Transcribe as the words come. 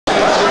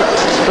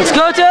Let's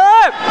go,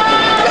 Taylor!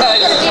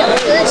 Guys,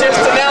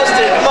 just announced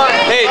it. Come on.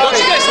 Hey, don't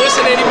you guys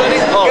listen to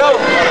anybody? Oh, go.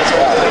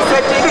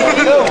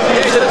 Go.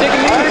 He said take a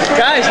knee.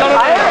 Guys, no.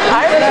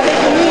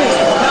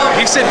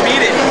 He said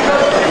beat it.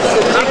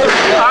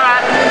 All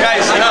right.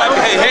 Guys,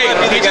 hey,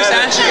 he just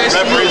asked you guys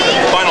to referees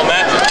the final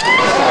match.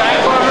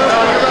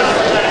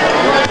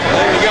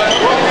 There you go.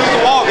 Use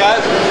the wall,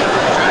 guys.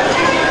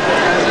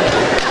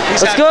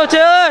 Let's go,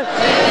 Taylor!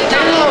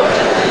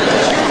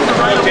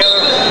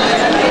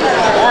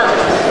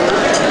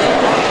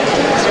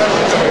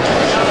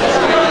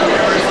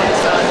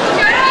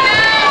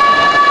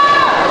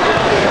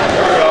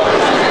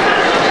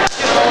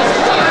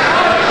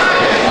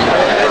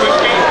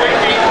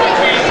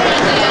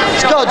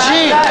 Let's go, G!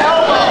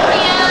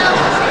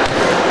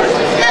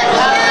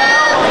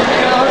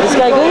 This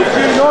guy good?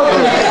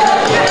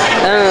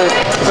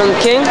 From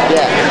King?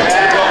 Yeah.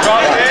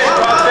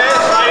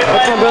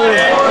 That's my brother.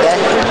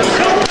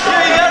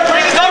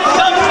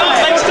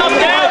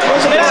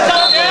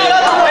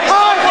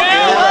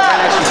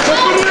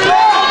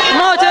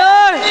 Come on,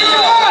 Taylor!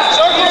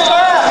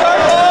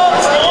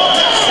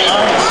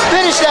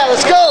 Finish that,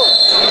 let's go!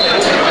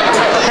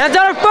 Hands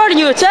down in front and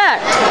you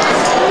attack!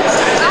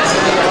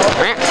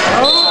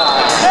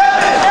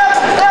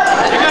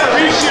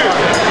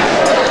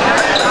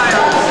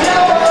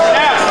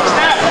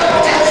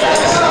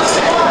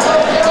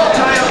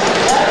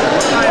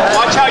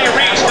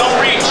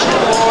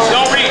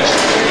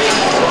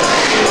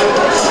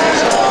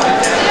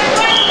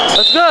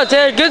 Let's go,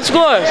 Taylor. Good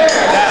score.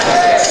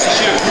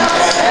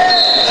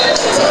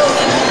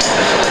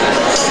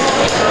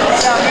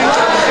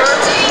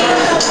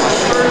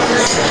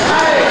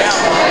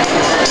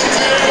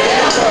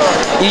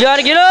 You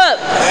gotta get up.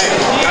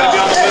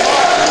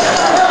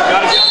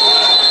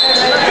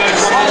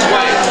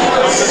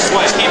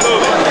 Keep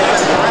moving.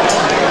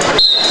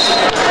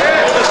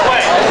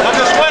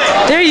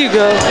 There you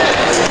go.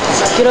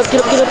 Get up,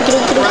 get up, get up, get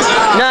up, get up.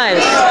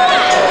 Nice.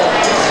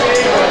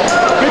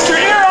 Get your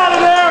ear out of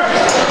there!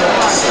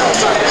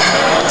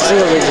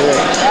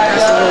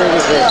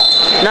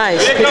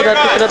 Nice. Pick it up,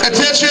 pick it up.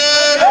 Attention,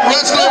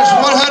 wrestlers,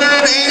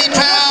 180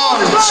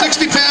 pounds,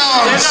 60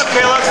 pounds.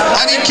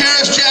 I need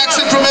Karis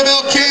Jackson from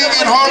ML King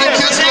and Harlan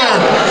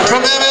Kistler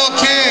from ML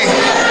King.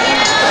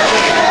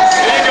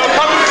 There you go,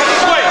 come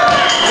this way.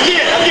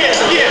 Again.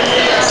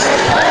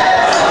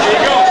 There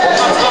you go.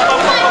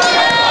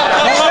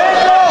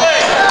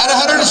 At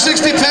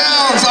 160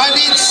 pounds, I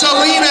need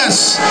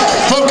Salinas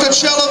from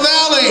Coachella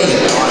Valley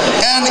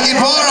and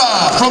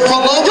Ibarra from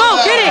Paloma.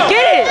 Go, get it,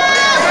 get it.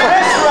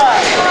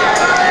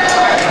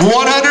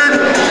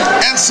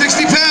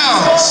 160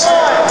 pounds.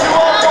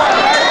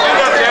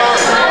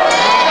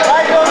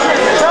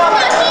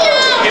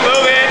 Keep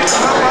moving.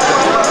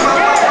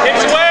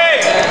 Hips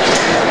away.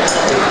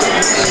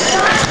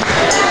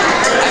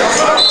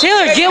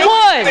 Taylor, get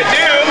one.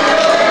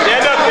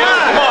 Stand up,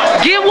 Taylor. Come on.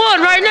 Get one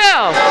right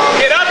now.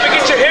 Get up and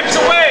get your hips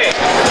away.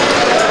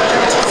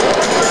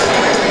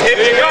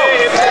 Hips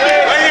away. Hips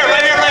away. Right here.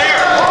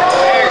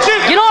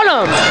 Get on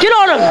him. Get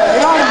on him.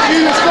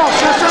 Let's go,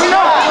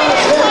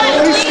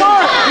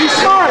 He's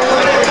smart!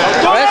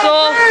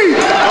 Wrestle.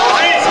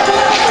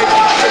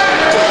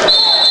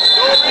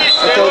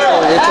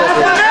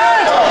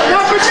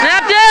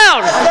 Snap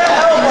down.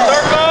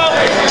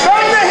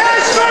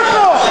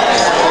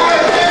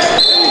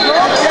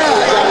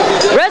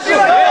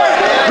 Wrestle.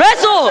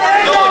 Wrestle.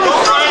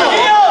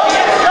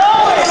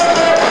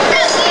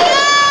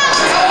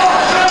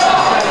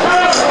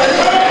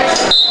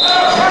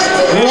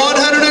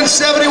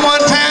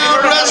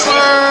 171-pound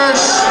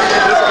wrestlers.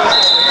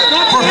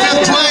 For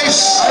 5th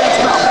place,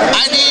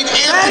 I need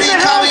Anthony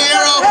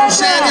Caballero from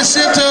San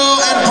Jacinto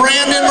and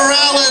Brandon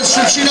Morales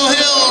from Chino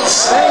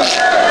Hills.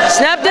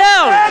 Snap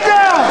down.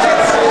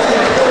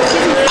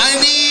 I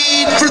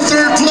need, for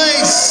 3rd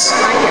place,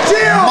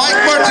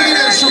 Mike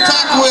Martinez from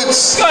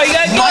Takowitz,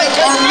 Mike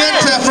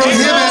Armenta from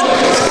Hibbett.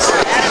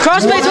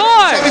 Crossface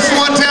hard.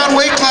 71-pound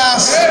weight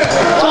class.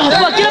 Oh,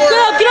 fuck. Get up, get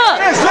up, get up.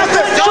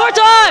 Short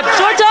time.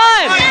 Short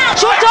time.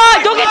 Short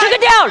time. Don't get taken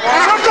down.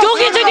 Don't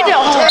get taken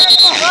down. Oh.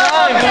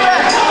 I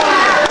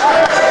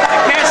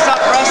can't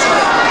stop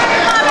wrestling.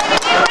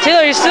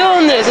 Taylor, you're still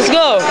in this. Let's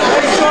go.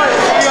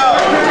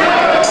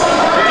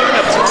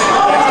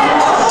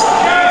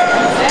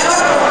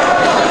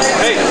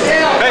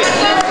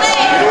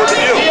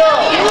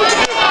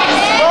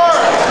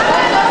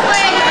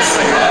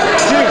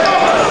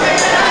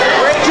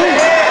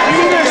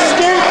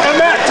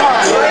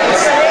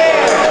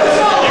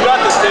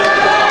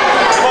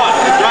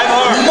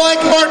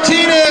 Mike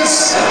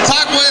Martinez,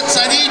 Takowitz,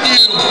 I need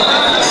you.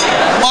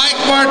 Mike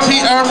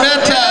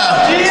Armenta.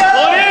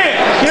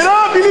 Get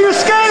up, you need to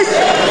escape.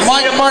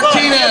 Mike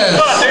Martinez.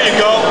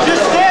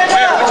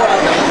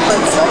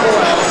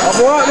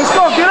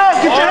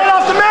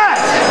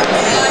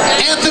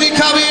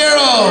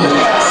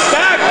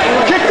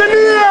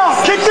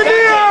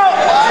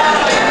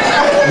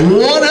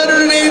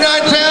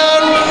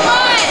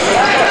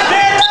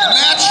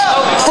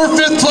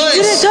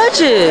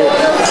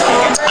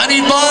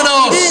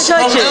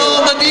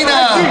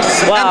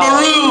 and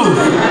Baru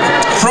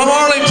from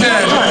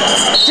Arlington.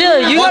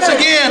 Taylor, you Once gotta,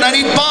 again, I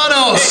need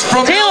Bonos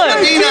from Taylor,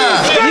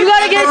 Medina. you